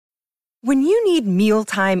When you need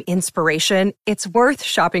mealtime inspiration, it's worth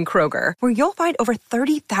shopping Kroger, where you'll find over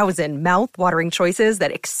 30,000 mouth-watering choices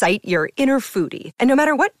that excite your inner foodie. And no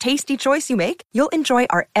matter what tasty choice you make, you'll enjoy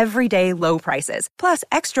our everyday low prices, plus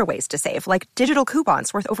extra ways to save, like digital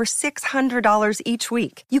coupons worth over $600 each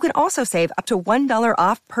week. You can also save up to $1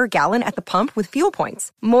 off per gallon at the pump with fuel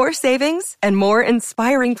points. More savings and more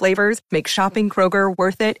inspiring flavors make shopping Kroger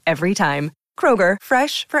worth it every time. Kroger,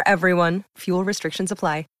 fresh for everyone. Fuel restrictions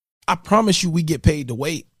apply. I promise you we get paid to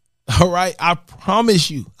wait. All right. I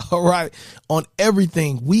promise you. All right. On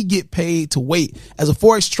everything, we get paid to wait. As a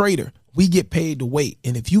Forex trader, we get paid to wait.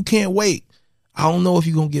 And if you can't wait, I don't know if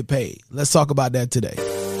you're going to get paid. Let's talk about that today.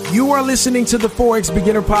 You are listening to the Forex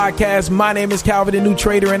Beginner Podcast. My name is Calvin, the new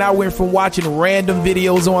trader, and I went from watching random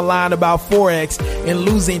videos online about Forex and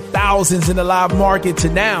losing thousands in the live market to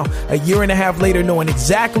now, a year and a half later, knowing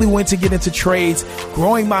exactly when to get into trades,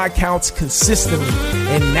 growing my accounts consistently.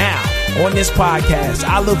 And now, on this podcast,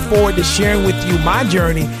 I look forward to sharing with you my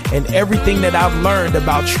journey and everything that I've learned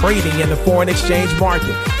about trading in the foreign exchange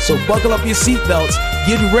market. So buckle up your seatbelts,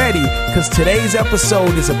 get ready, because today's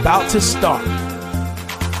episode is about to start.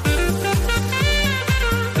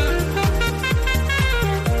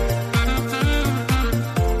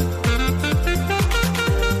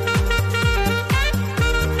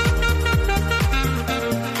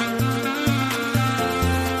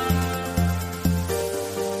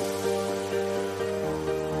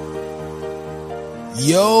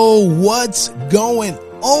 Yo, what's going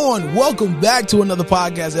on? Welcome back to another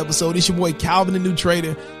podcast episode. It's your boy Calvin, the new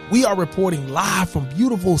trader. We are reporting live from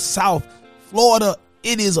beautiful South Florida.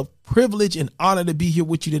 It is a privilege and honor to be here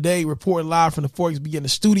with you today, reporting live from the Forex Beginner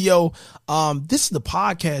Studio. This is the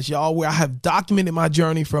podcast, y'all, where I have documented my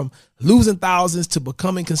journey from losing thousands to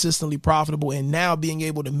becoming consistently profitable and now being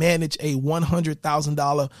able to manage a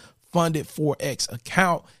 $100,000 funded Forex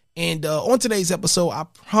account. And on today's episode, I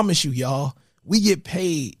promise you, y'all, we get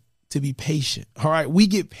paid to be patient. All right. We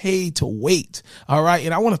get paid to wait. All right.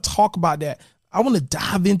 And I want to talk about that. I want to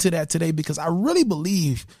dive into that today because I really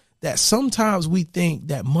believe that sometimes we think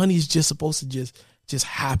that money is just supposed to just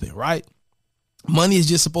happen. Right. Money is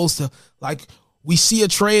just supposed to, like, we see a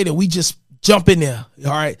trade and we just jump in there.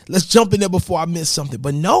 All right. Let's jump in there before I miss something.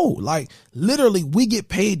 But no, like, literally, we get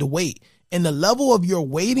paid to wait. And the level of your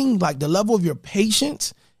waiting, like the level of your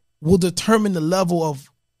patience, will determine the level of,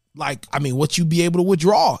 what you be able to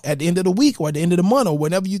withdraw at the end of the week or at the end of the month or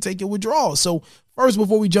whenever you take your withdrawal. So first,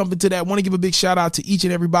 before we jump into that, I want to give a big shout out to each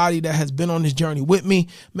and everybody that has been on this journey with me.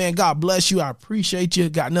 Man, God bless you. I appreciate you.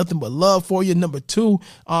 Got nothing but love for you. Number two,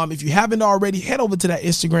 if you haven't already, head over to that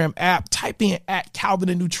Instagram app, type in at Calvin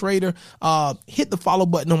the New Trader, hit the follow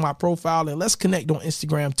button on my profile, and let's connect on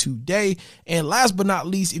Instagram today. And last but not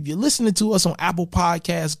least, if you're listening to us on Apple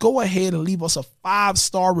Podcasts, go ahead and leave us a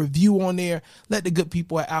 5-star review on there. Let the good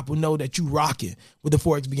people at Apple know that you rocking with the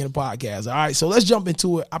Forex Beginner Podcast. All right, so let's jump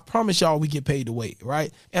into it. I promise y'all we get paid to wait,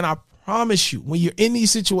 right? And I promise you, when you're in these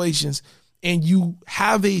situations and you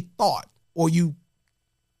have a thought or you,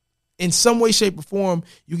 in some way, shape, or form,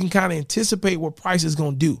 you can kind of anticipate what price is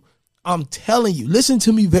going to do. I'm telling you, listen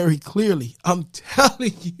to me very clearly. I'm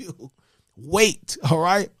telling you, wait, all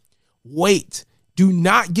right? Wait. Do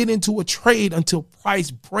not get into a trade until price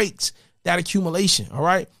breaks that accumulation, all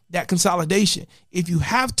right? That consolidation. If you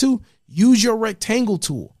have to, use your rectangle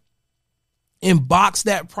tool and box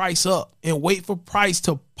that price up and wait for price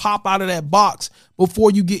to pop out of that box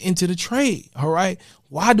before you get into the trade. All right.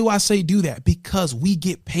 Why do I say do that? Because we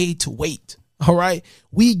get paid to wait. All right.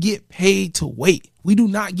 We get paid to wait. We do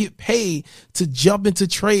not get paid to jump into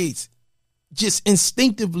trades just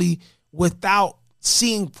instinctively without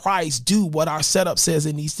seeing price do what our setup says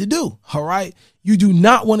it needs to do. All right. You do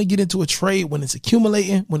not want to get into a trade when it's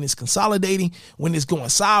accumulating, when it's consolidating, when it's going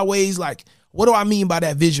sideways. Like, what do I mean by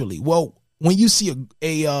that visually? Well, when you see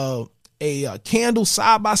a candle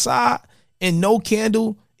side by side and no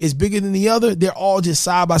candle is bigger than the other, they're all just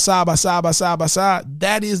side by side by side by side by side.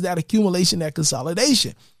 That is that accumulation, that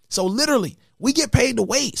consolidation. So literally, we get paid to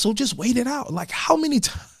wait. So just wait it out. Like, how many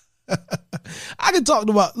times I can talk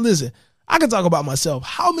about myself.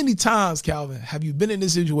 How many times, Calvin, have you been in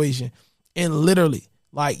this situation and literally,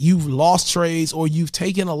 like, you've lost trades or you've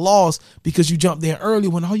taken a loss because you jumped in early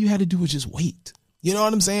when all you had to do was just wait? You know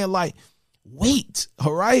what I'm saying? Like, wait.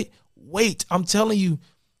 All right. Wait. I'm telling you,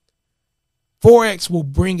 Forex will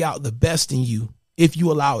bring out the best in you if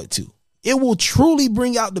you allow it to. It will truly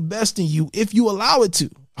bring out the best in you if you allow it to.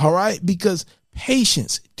 All right. Because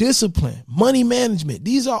patience, discipline, money management,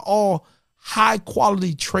 these are all high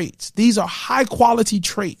quality traits. These are high quality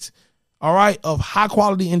traits. all right, of high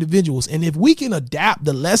quality individuals. And if we can adapt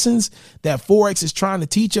the lessons that Forex is trying to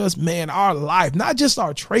teach us, man, our life, not just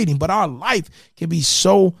our trading, but our life can be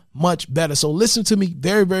so much better. So listen to me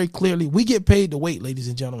very, very clearly. We get paid to wait, ladies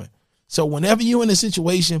and gentlemen. So whenever you're in a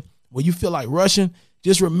situation where you feel like rushing,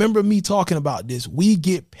 just remember me talking about this. We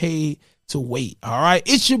get paid to wait. All right.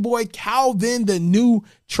 It's your boy Calvin, the new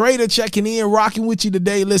trader, checking in, rocking with you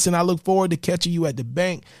today. Listen, I look forward to catching you at the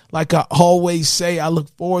bank. Like I always say, I look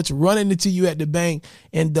forward to running into you at the bank.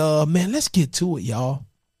 And man, let's get to it, y'all.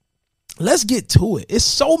 Let's get to it. It's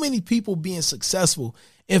so many people being successful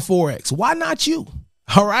in Forex. Why not you?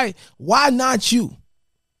 All right. Why not you?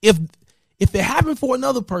 If it happened for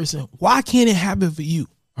another person, why can't it happen for you?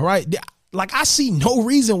 All right. Like I see no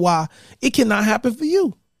reason why it cannot happen for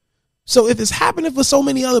you. So if it's happening for so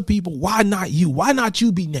many other people, why not you? Why not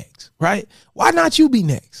you be next, right? Why not you be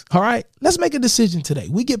next? All right. Let's make a decision today.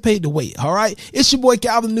 We get paid to wait. All right. It's your boy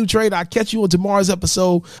Calvin, the new trader. I'll catch you on tomorrow's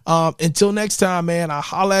episode. Until next time, man, I'll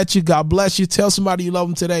holler at you. God bless you. Tell somebody you love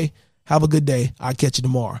them today. Have a good day. I'll catch you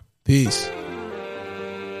tomorrow. Peace.